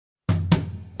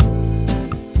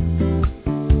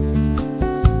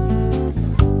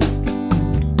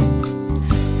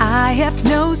I have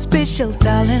no special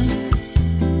talent,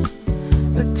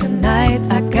 but tonight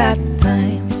I got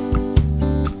time.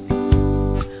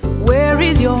 Where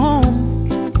is your home?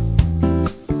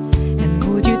 And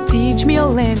would you teach me a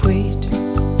language?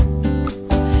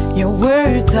 Your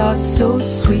words are so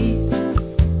sweet.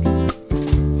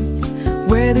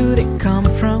 Where do they come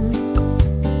from?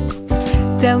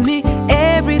 Tell me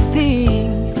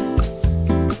everything,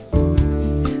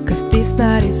 'cause this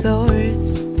night is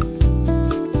ours.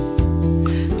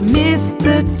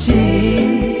 Mr.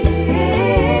 James,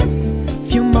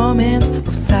 few moments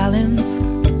of silence.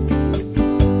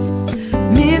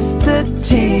 Mr.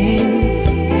 James,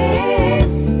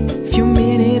 few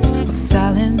minutes of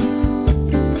silence.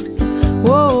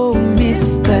 Whoa,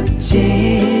 Mr.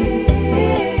 James.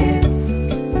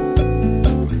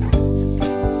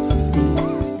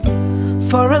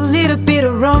 For a little bit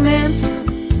of romance,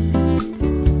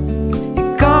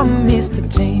 come Mr.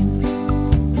 James.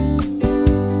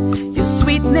 Your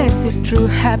sweetness is true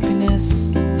happiness.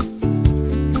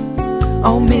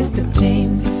 Oh, Mr.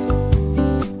 James.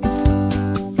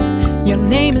 Your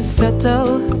name is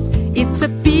subtle, it's a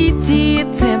pity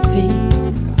it's empty.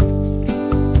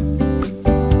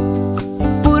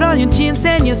 Put on your jeans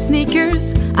and your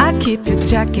sneakers, I'll keep your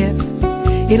jacket,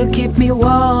 it'll keep me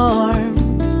warm.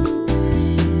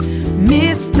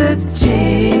 Mr.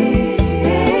 James.